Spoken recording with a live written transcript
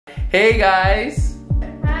Hey guys!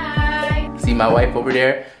 Hi! See my wife over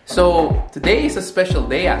there? So today is a special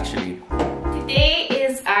day actually. Today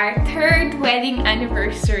is our 3rd wedding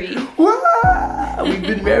anniversary. Wow! We've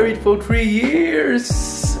been married for 3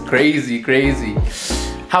 years! Crazy, crazy.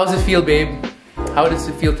 How does it feel, babe? How does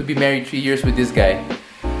it feel to be married 3 years with this guy?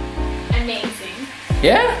 Amazing.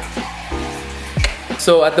 Yeah?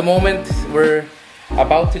 So at the moment, we're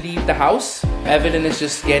about to leave the house. Evelyn is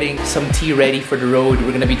just getting some tea ready for the road.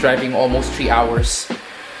 We're gonna be driving almost 3 hours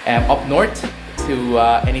up north to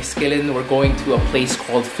Enniskillen. We're going to a place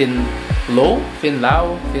called Lough.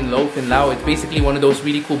 It's basically one of those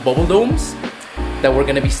really cool bubble domes that we're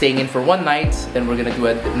gonna be staying in for one night. Then we're gonna do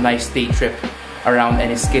a nice day trip around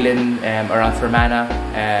Enniskillen, around Fermanagh,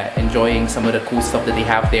 enjoying some of the cool stuff that they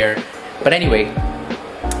have there. But anyway,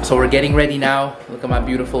 so we're getting ready now. Look at my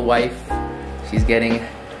beautiful wife. She's getting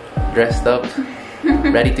dressed up,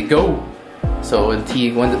 ready to go. So the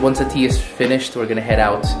tea, once the tea is finished, we're gonna head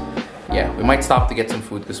out. Yeah, we might stop to get some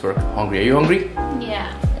food because we're hungry. Are you hungry? Yeah.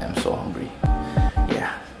 I'm so hungry.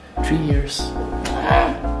 Yeah, 3 years.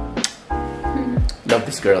 Love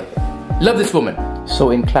this girl. Love this woman.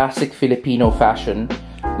 So in classic Filipino fashion,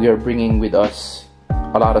 we are bringing with us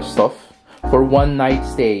a lot of stuff for one night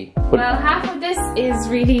stay. But well, half of this is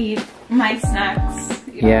really my snacks.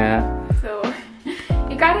 Yeah. So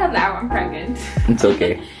you gotta allow I'm pregnant. It's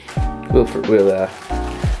okay.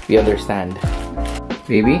 We understand.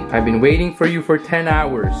 Baby, I've been waiting for you for 10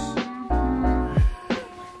 hours.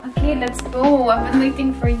 Okay, let's go. I've been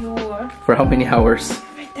waiting for you. For how many hours?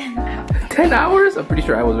 For 10 hours. 10 hours? I'm pretty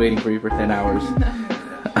sure I was waiting for you for 10 hours.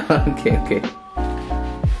 Okay, okay.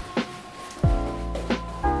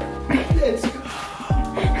 Let's go.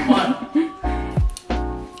 Come on.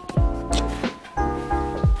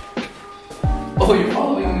 Oh, you're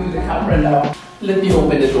following me with the camera now. Let me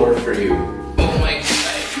open the door for you. Oh my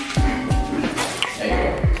god.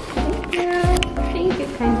 There you go. Thank you,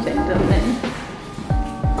 kind gentleman.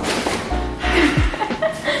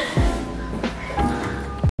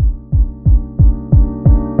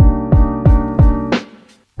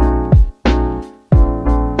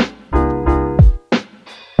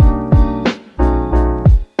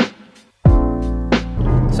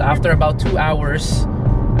 So after about 2 hours,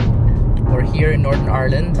 we're here in Northern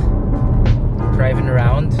Ireland, driving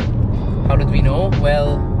around. How did we know?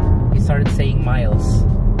 Well, we started saying miles.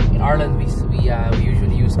 In Ireland, we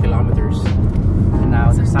usually use kilometers, and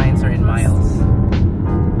now the signs are in miles.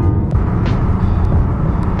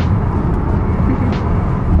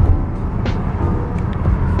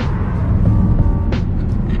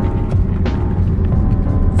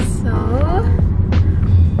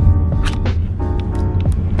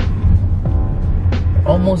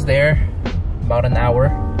 Almost there, about an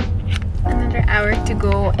hour. Another hour to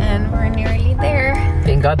go and we're nearly there.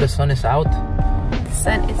 Thank God the sun is out. The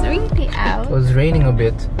sun is really out. It was raining a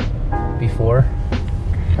bit before.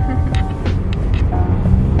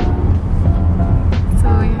 So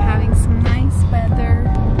you're having some nice weather.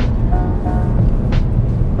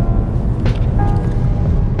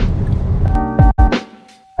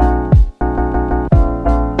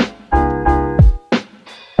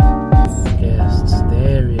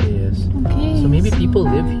 People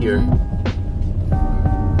live here.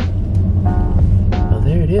 Oh,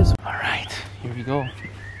 there it is. All right, here we go.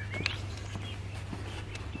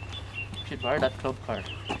 Should borrow that club card.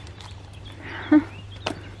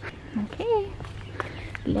 Okay,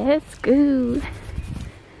 let's go.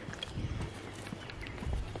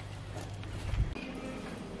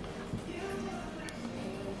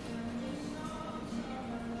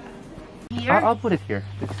 Here? I'll put it here.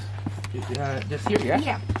 Just here, yeah?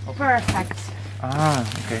 Yeah, perfect. Ah,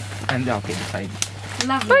 okay. And okay, the side.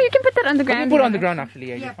 Lovely. Oh, you can put that on the You can ground. put it on the ground actually.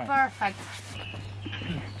 Yeah, Yeah, you're fine. perfect.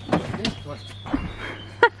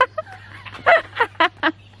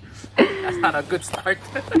 That's not a good start.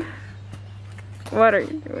 What are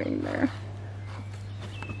you doing there?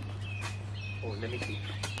 Oh, let me see.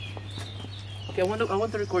 Okay, I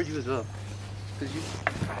want to record you as well. Cause you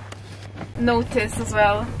Notice as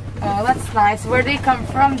well. Oh, that's nice. Where do you come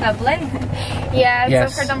from? Dublin? Yeah,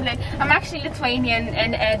 yes. So for Dublin. I'm actually Lithuanian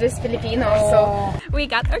and Ed is Filipino. So we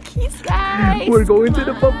got our keys, guys. We're going to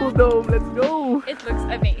the bubble dome. Let's go. It looks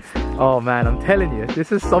amazing. Oh man, I'm telling you,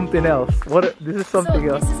 this is something else. This is something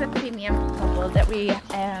else. This is a premium bubble that we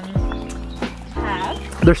have.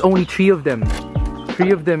 There's only 3 of them.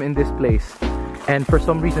 3 of them in this place. And for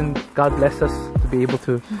some reason, God bless us to be able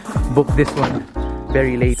to book this one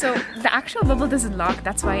very late. So the actual bubble doesn't lock.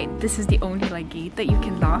 That's why this is the only like gate that you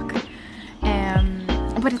can lock.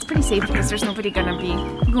 But it's pretty safe because there's nobody gonna be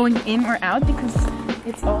going in or out because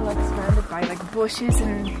it's all like surrounded by like bushes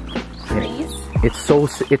and Please. It's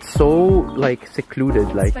so like secluded.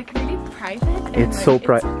 It's like really private. And It's like, so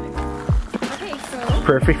private. Okay, so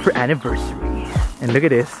Perfect for anniversary. And look at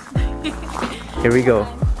this. Here we go.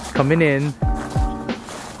 Coming in.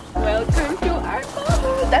 welcome to our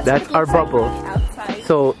bubble. That's the our inside, bubble. the outside.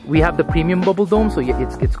 So we have the premium bubble dome. So yeah,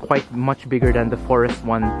 it's quite much bigger than the forest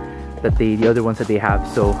one that the other ones that they have.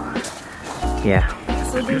 So yeah.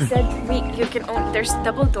 So they said you can own. There's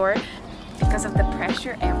double door because of the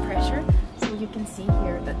pressure, air pressure. So you can see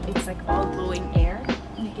here that it's like all blowing air.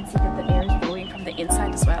 And you can see that the air is blowing from the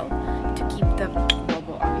inside as well to keep the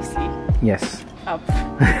bubble obviously Yes. up.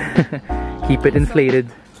 Keep it inflated.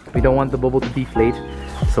 We don't want the bubble to deflate.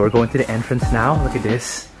 So we're going to the entrance now. Look at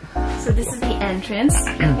this. So this is the entrance.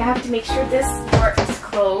 You have to make sure this door is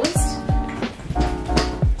closed.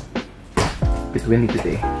 It's windy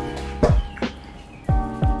today.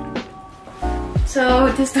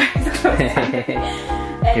 So this door is closed.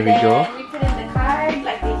 And Here we go. we put in the card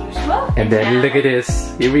like the usual. And then now- look at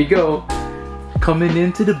this. Here we go. Coming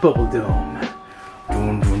into the bubble dome.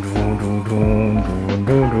 Dun, dun, dun, dun, dun, dun, dun,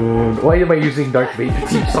 dun. Why am I using Darth Vader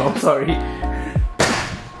theme song? Sorry.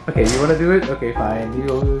 Okay, you wanna do it? Okay, fine. You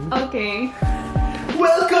go. Okay.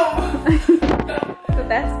 Welcome! So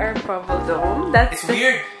that's our bubble dome. That's It's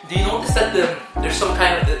weird. Do you notice that there's some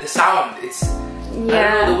kind of the sound? It's I don't know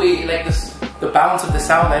yeah. the way like the bounce of the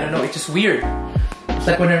sound. I don't know. It's just weird. It's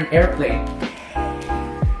like when you're in an airplane.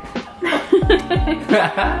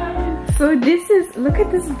 So this is, look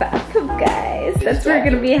at this bathtub, guys. That's where we're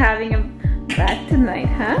gonna be having a bath tonight,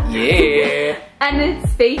 huh? Yeah. And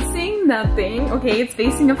it's facing nothing. Okay, it's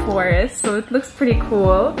facing a forest, so it looks pretty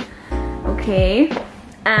cool. Okay,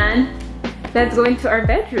 and let's go into our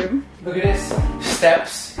bedroom. Look at this.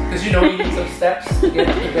 Steps. Because you know you need some steps to get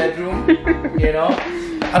to the bedroom. You know?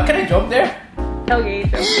 Can I jump there? Okay,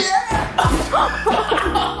 so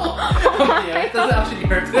Yeah, it doesn't actually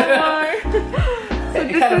hurt.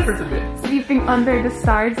 It kind of hurts a bit. sleeping under the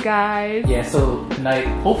stars, guys. Yeah, so tonight,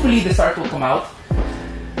 hopefully the start will come out.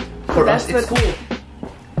 For us, it's cool.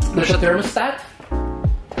 There's a thermostat.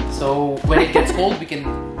 So when it gets cold, we can,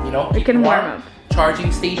 you know, We keep can warm. warm up.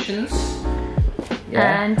 Charging stations.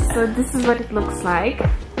 Yeah. And so this is what it looks like.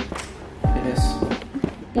 It is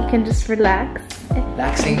You can just relax,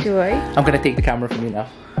 relaxing. enjoy. I'm gonna take the camera from you now.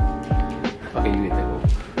 Okay, you get to go.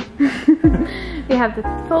 We have the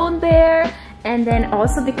phone there, and then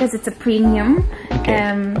also because it's a premium, Okay.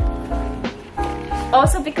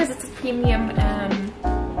 also because it's a premium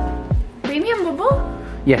bubble.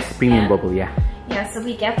 Yes, premium Yeah. bubble, yeah. Yeah, so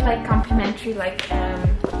we get like complimentary like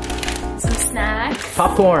some snacks,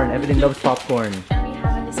 Popcorn. Everything loves popcorn. and we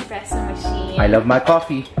have an espresso machine. I love my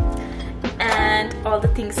coffee. And all the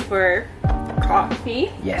things for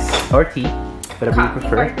coffee. Yes, or tea, whatever you Coffee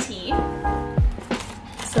prefer. or tea.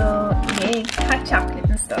 So yay, hot chocolate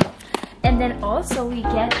and stuff. And then also we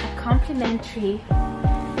get a complimentary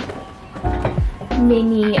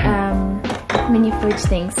mini fridge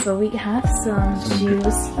things. So we have some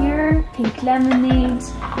juice here, pink lemonade,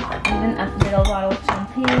 even a little bottle of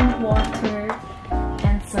champagne, water,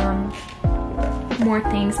 and some more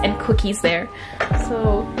things and cookies there.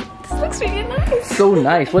 So this looks really nice. So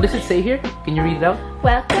nice. What does it say here? Can you read it out?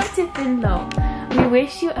 Welcome to Lough. We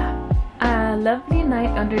wish you a lovely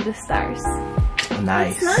night under the stars.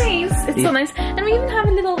 Nice. It's nice. It's so nice. And we even have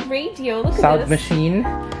a little radio. Look Sound at this. machine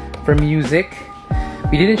for music.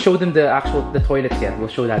 We didn't show them the toilets yet. We'll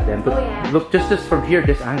show that then. But Oh, yeah. look, just from here,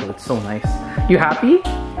 this angle, it's so nice. You happy?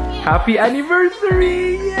 Happy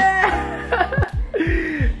anniversary! Yeah!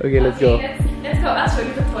 Okay, let's go. Let's go. I'll show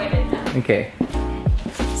you the toilet now. Okay.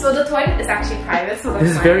 So the toilet is actually private. So that's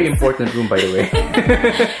This is why very it's- important room, by the way.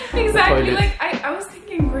 Exactly. toilet. Like I was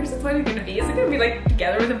thinking, where's the toilet gonna be? Is it gonna be like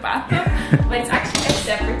together with the bathtub? But it's actually a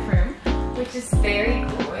separate room, which is very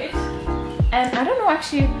good. And I don't know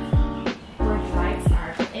actually where the lights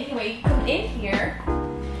are. But anyway, you come in here,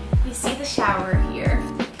 you see the shower here.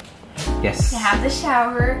 Yes. They have the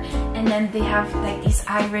shower, and then they have like this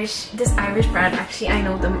Irish brand. Actually, I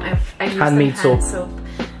know them. I use Handmade them, hand soap.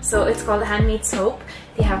 So it's called handmade soap.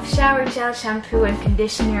 They have shower gel, shampoo, and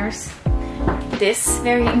conditioners. This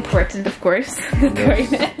very important, of course, the Yes.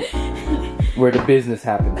 toilet, Where the business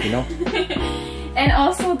happens, you know? and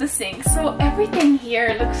also the sink. So everything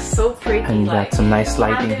here looks so pretty. And you got some nice they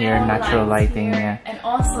have lighting the here, little natural lights lighting, here, yeah. and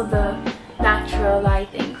also the natural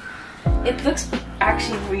lighting. It looks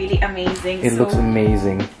actually really amazing. It looks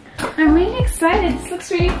amazing. I'm really excited. This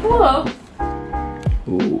looks really cool.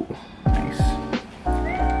 Ooh, nice.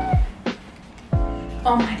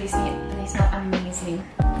 Oh my, they smell amazing.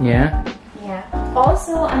 Yeah? Yeah.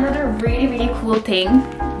 Also, another really cool thing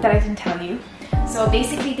that I didn't tell you. So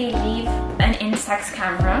basically they leave an Instax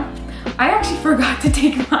camera. I actually forgot to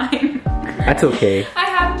take mine. That's okay. I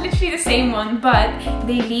have literally the same one, but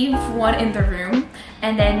they leave one in the room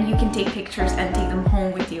and then you can take pictures and take them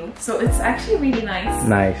home with you. So it's actually really nice.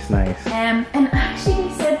 Nice, nice. And actually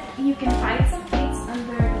they said you can find some plates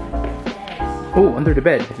under the bed. Oh, under the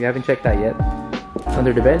bed. We haven't checked that yet.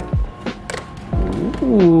 Under the bed.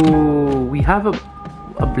 Ooh, we have a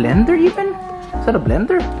blender even? Is that a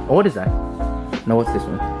blender? Oh, what is that? No, what's this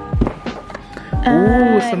one?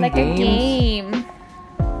 Ooh, some like games. a game.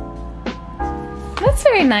 That's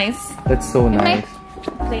very nice. That's so We nice. might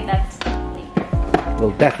play that later.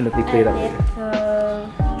 We'll definitely play that later.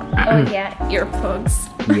 Oh yeah, earplugs.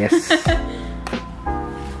 Yes.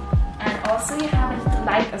 And also you have the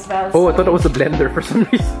light as well. Oh, I so thought it was a blender for some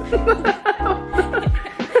reason.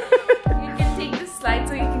 you can take the slide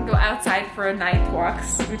so you can go outside for night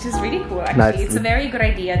walks, which is really cool actually. Nice. It's a very good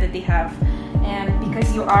idea that they have.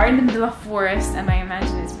 Because you are in the middle of forest and I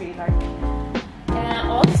imagine it's pretty dark. And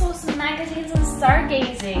also some magazines on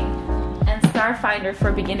stargazing and Starfinder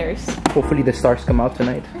for beginners. Hopefully the stars come out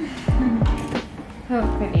tonight.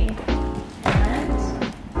 Hopefully. And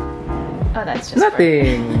oh, that's just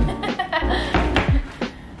Nothing.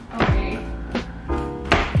 Okay.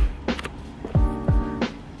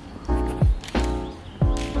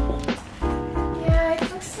 Yeah, it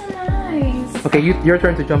looks so nice. Okay, your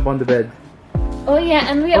turn to jump on the bed. Oh yeah,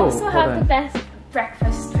 and we also hold have on. the best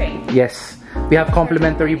breakfast tray. Yes, we have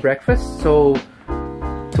complimentary breakfast. So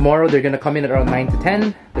tomorrow they're gonna come in at around 9 to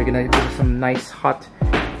 10. They're gonna give us some nice hot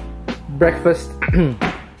breakfast.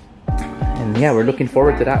 And yeah, we're looking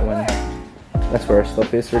forward to that one. That's where our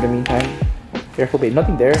stuff is for the meantime. Careful, babe.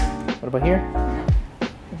 Nothing there. What about here?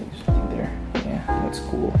 There's nothing there. Yeah, that's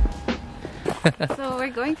cool. So we're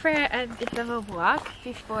going for a bit of a walk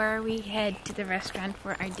before we head to the restaurant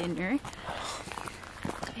for our dinner.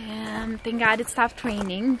 Thank God it stopped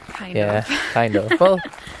raining, kind of. Kind of. Well,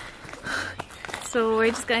 So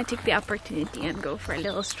we're just gonna take the opportunity and go for a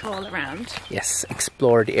little stroll around. yes,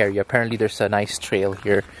 explore the area. Apparently there's a nice trail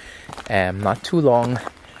here, not too long,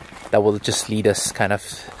 that will just lead us kind of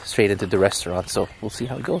straight into the restaurant. So we'll see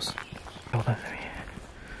how it goes. Hold on.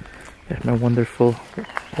 There's my wonderful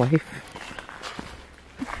wife.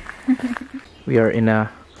 We are in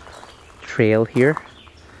a trail here.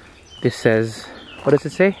 This says, what does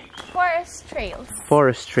it say? Forest trails.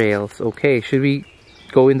 Forest trails. Okay, should we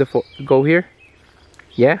go in the go here?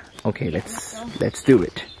 Yeah. Okay, let's do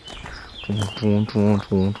it.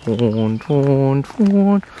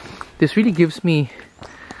 This really gives me,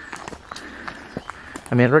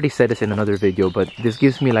 I mean, I already said this in another video, but this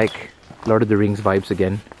gives me like Lord of the Rings vibes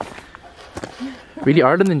again. Really,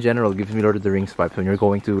 Ireland in general gives me Lord of the Rings vibes when you're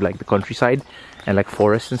going to like the countryside and like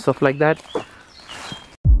forests and stuff like that.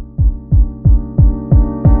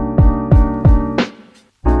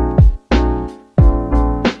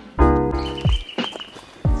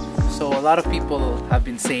 So a lot of people have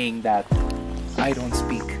been saying that I don't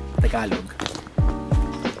speak Tagalog.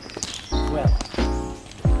 Well,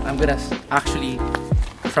 I'm gonna actually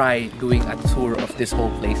try doing a tour of this whole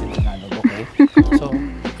place in Tagalog, okay? So,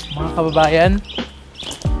 mga kababayan,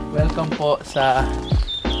 welcome po sa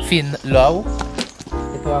Lough.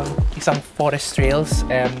 Ito ang isang forest trails.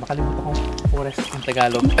 Nakalimutan kong forest in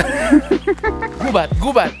Tagalog. Gubat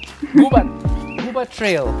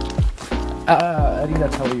trail. I think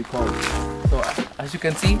that's how you call it. So, as you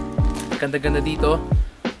can see, ganda-ganda dito.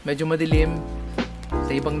 Medyo madilim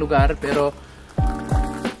sa ibang lugar, pero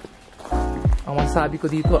ang masasabi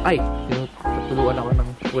ko dito, ay, tinutuluan ako ng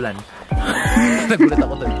ulan. Nagulat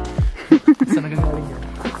ako doon. Saan nagagaling yun?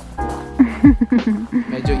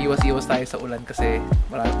 Medyo iwas-iwas tayo sa ulan kasi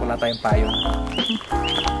wala tayong payong.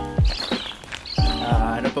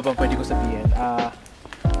 Ano pa bang pwede ko sabihin?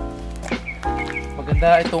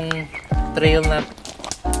 Maganda itong trail na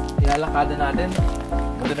nilalakada natin.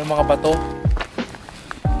 Ganda ng mga bato.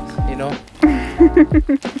 You know?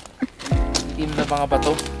 Itim na mga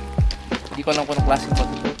bato. Hindi ko alam kung anong klaseng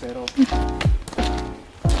bato ito, pero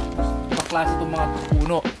mga klase itong mga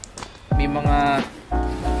puno. May mga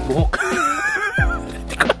buhok.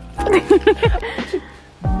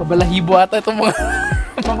 Mabalahibo ata itong mga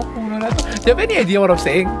puno na ito. Do you have any idea what I'm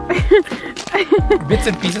saying? Bits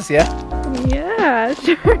and pieces, yeah? Yeah,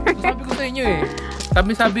 sure. Sabi ko sa inyo eh.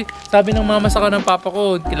 Sabi ng mama sa ng papa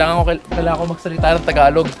ko, kailangan ko magsalita ng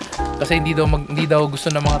Tagalog kasi hindi daw gusto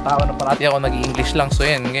ng mga tao na parati ako nag-i-English lang. So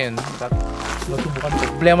yan, ngayon subukan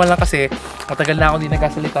ko. Problema lang kasi matagal na ako hindi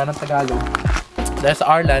nagkasalita ng Tagalog. Dahil sa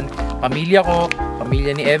Ireland, pamilya ko,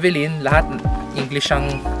 pamilya ni Evelyn, lahat English ang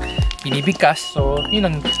pinibigkas. So yun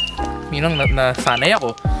ang nasanay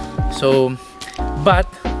ako. So But,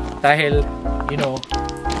 dahil, you know,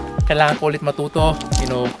 kailangan ko ulit matuto. You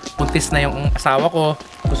know, buntis na yung asawa ko.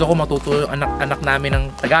 Gusto ko matuto yung anak namin ng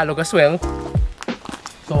Tagalog as well.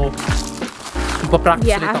 So,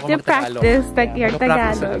 magpa-practice ulit ako mag-Tagalog. Your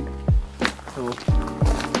Tagalog. So,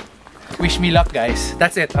 wish me luck, guys.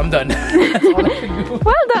 That's it. I'm done. That's all I can do.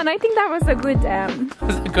 Well done. I think that was a good.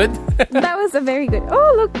 Was it good? That was a very good.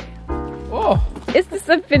 Oh, look. Oh. Is this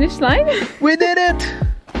the finish line? We did it.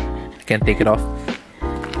 I can't take it off.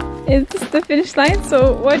 Is this the finish line?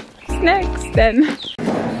 So what's next then?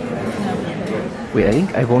 Wait, I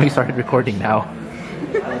think I've only started recording now.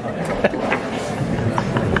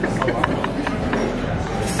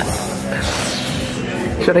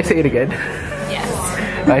 Should I say it again? Yes.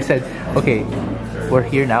 I said, okay, we're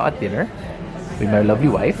here now at dinner with my lovely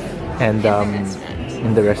wife and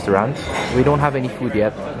in the restaurant. We don't have any food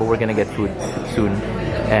yet, but we're gonna get food soon.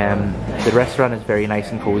 The restaurant is very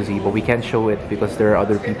nice and cozy, but we can't show it because there are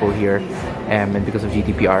other people here, and because of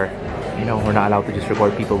GDPR, you know, we're not allowed to just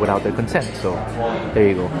record people without their consent. So there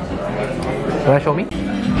you go. Wanna show me?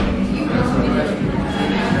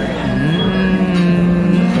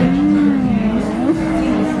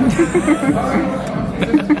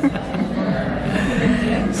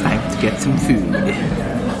 It's time to get some food.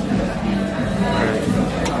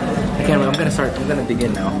 Again, I'm gonna dig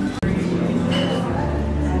in now.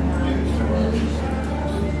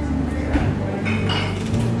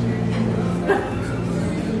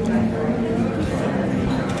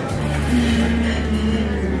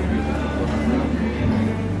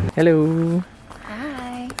 Hello.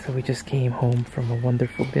 Hi. So we just came home from a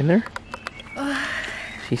wonderful dinner.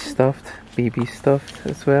 She's stuffed, baby stuffed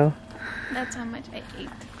as well. That's how much I ate.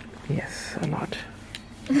 Yes, a lot.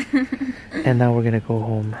 And now we're gonna go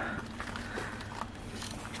home.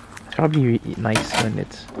 It's probably nice when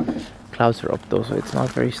it's clouds are up though, so it's not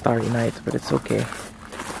very starry night, but it's okay.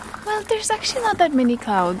 Well, there's actually not that many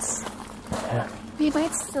clouds. Yeah. We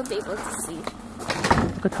might still be able to see.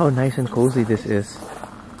 Look at how nice and cozy this is.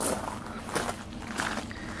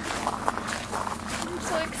 I'm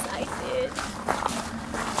so excited.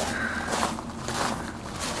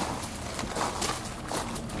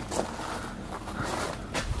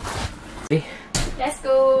 Let's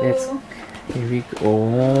go. Here we go.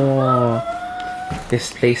 Oh,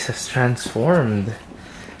 this place has transformed.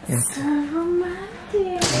 So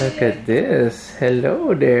romantic. Look at this.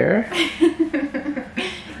 Hello there.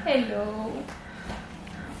 Hello.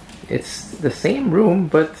 It's the same room,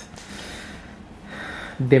 but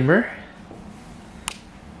dimmer.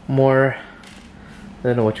 More, I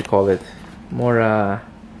don't know what you call it. More, A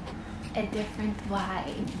different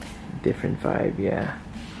vibe. different vibe, yeah.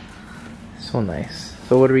 So nice.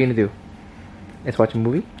 So what are we gonna do? Let's watch a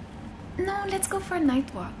movie? No, let's go for a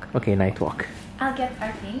night walk. Okay, night walk. I'll get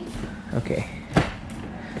our things. Okay.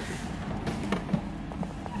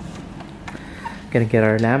 Gonna get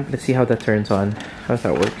our lamp. Let's see how that turns on. How does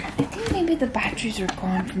that work? I think maybe the batteries are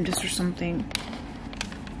gone from this or something.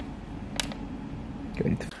 Okay, we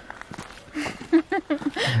need to-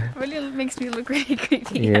 Really makes me look really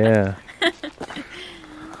creepy. Yeah.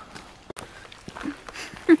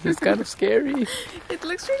 It's kind of scary. It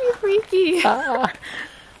looks really freaky. Ah.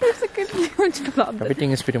 There's like a huge cloud.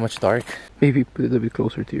 Everything is pretty much dark. Maybe put it a bit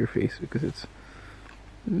closer to your face because it's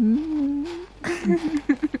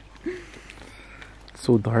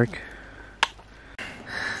so dark.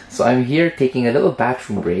 So I'm here taking a little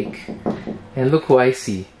bathroom break, and look who I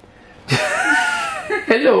see.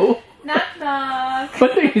 Hello. Knock knock.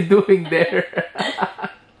 What are you doing there?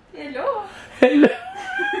 Hello. Hello.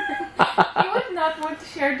 You would not want to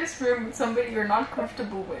share this room with somebody you're not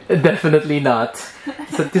comfortable with. Definitely not.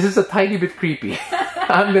 So this is a tiny bit creepy.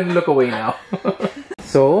 I'm gonna look away now.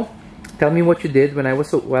 So, tell me what you did while I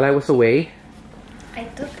was away. I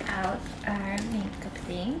took out our makeup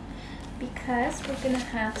thing because we're gonna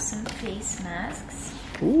have some face masks.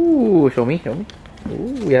 Ooh, show me.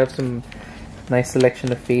 Ooh, we have some nice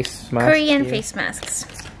selection of face masks. Korean here. face masks.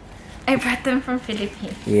 I brought them from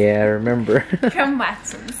Philippines. Yeah, I remember. From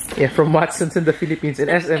Watson's. Yeah, from Watson's in the Philippines, in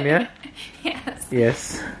SM, yeah? Yes.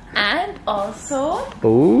 Yes. And also,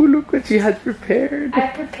 Oh, look what she had prepared. I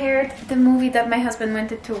prepared the movie that my husband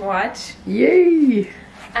wanted to watch. Yay!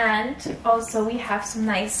 And also we have some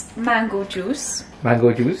nice mango juice.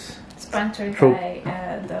 Mango juice. Sponsored True. by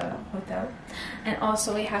the hotel. And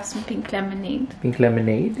also we have some pink lemonade. Pink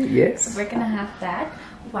lemonade, yes. So we're gonna have that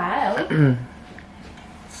while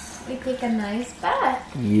we take a nice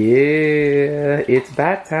bath. Yeah, it's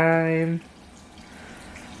bath time.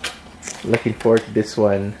 Looking forward to this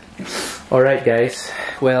one. Alright guys,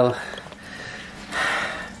 well,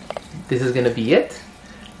 this is gonna be it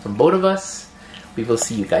from both of us. we will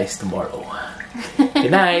see you guys tomorrow.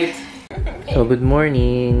 Good night. So good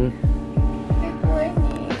morning. Good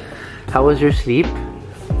morning. How was your sleep?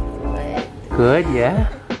 What? Good, yeah?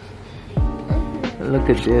 Look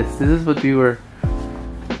at this. This is what we were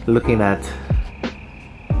looking at.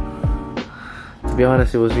 To be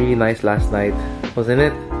honest, it was really nice last night, wasn't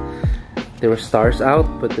it? There were stars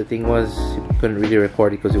out, but the thing was, you couldn't really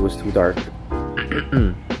record it because it was too dark.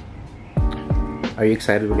 Are you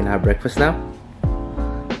excited? We're gonna have breakfast now?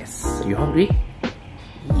 Yes. Are you hungry?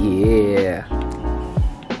 Yeah.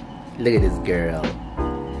 Look at this girl.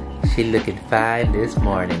 She looking fine this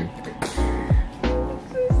morning.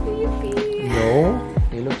 So sleepy. No,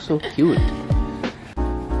 you look so cute.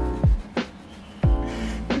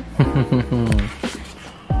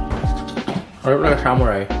 I look like a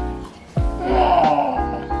samurai.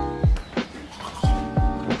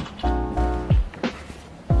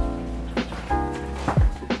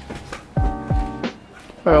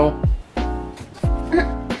 Hello.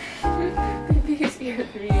 Maybe he's here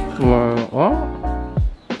 3. What?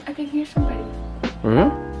 I can hear somebody.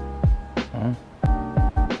 Mm-hmm.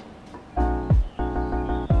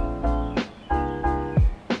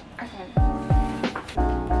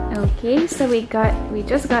 Okay, so we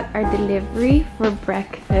just got our delivery for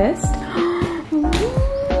breakfast. Ooh,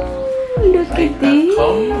 look at this.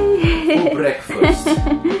 For breakfast.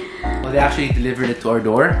 Well, they actually delivered it to our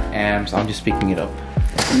door, and so I'm just picking it up.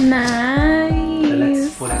 Nice. So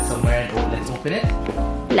let's put it somewhere and let's open it.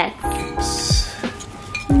 Let's.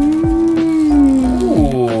 Ooh.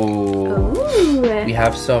 Ooh. We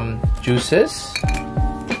have some juices.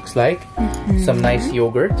 Looks like some nice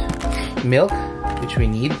yogurt, milk, which we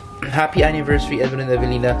need. Happy anniversary, Edwin and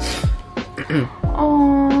Evelina.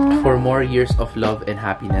 Aww. For more years of love and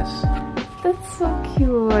happiness. That's so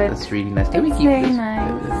cute. That's really nice. Can we keep very this?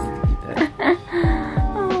 nice. Keep that.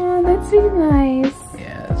 Oh, that's really nice.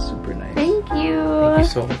 Yeah, that's super nice. Thank you. Thank you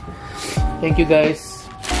so much. Thank you, guys.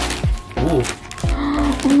 Ooh,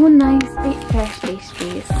 Oh, nice. Fresh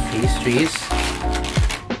pastries. pastries.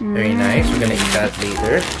 Very nice. We're gonna eat that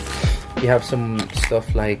later. We have some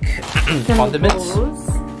stuff like condiments. Bowls.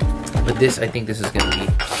 But this, I think this is gonna be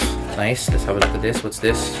nice. Let's have a look at this. What's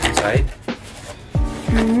this inside?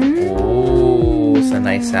 Oh, it's a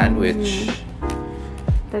nice sandwich.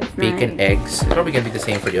 That's Bacon, nice. eggs. It's probably gonna be the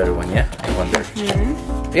same for the other one, yeah? I wonder.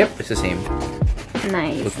 Yep, it's the same.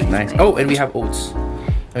 Nice. Looking nice. Oh, and we have oats.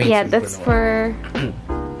 I mean, Yeah, some that's granola. for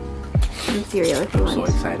some cereal if you I'm so want.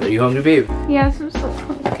 excited. Are you hungry, babe? Yes, I'm so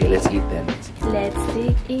hungry. Okay, let's eat then. Let's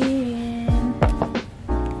dig in.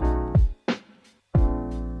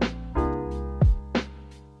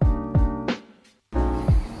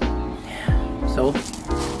 So,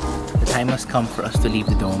 the time has come for us to leave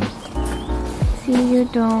the dome. See you,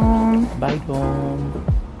 Dome. Bye, dome.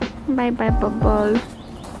 Bye bye, Bubble.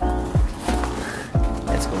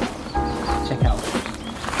 Let's go. Check out.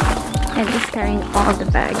 I'm just carrying all the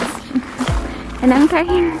bags. And I'm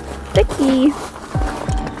carrying the keys.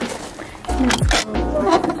 Let's go.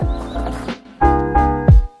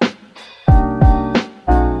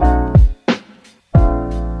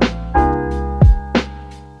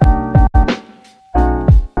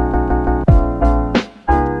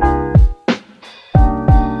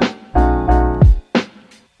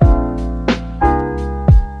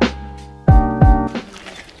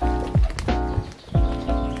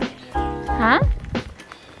 Huh?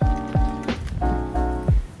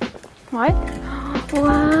 What?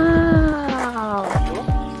 Wow!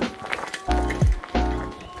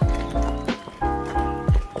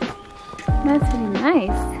 That's really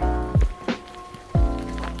nice.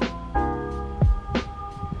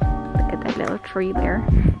 Look at that little tree there.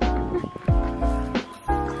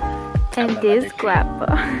 And this guapo.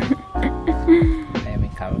 I am in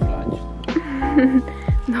camouflage.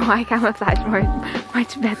 No, I camouflage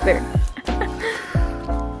much better.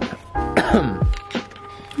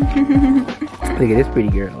 Look at this pretty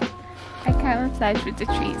girl. I camouflage with the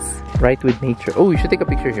trees. Right with nature. Oh, you should take a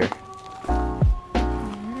picture here.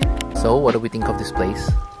 So, what do we think of this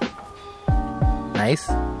place? Nice?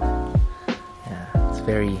 Yeah, it's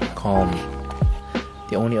very calm.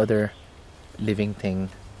 The only other living thing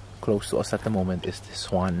close to us at the moment is the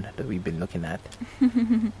swan that we've been looking at.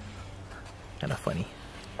 Kind of funny.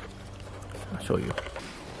 I'll show you.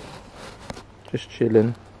 Just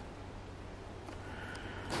chilling.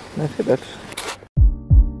 Look at that.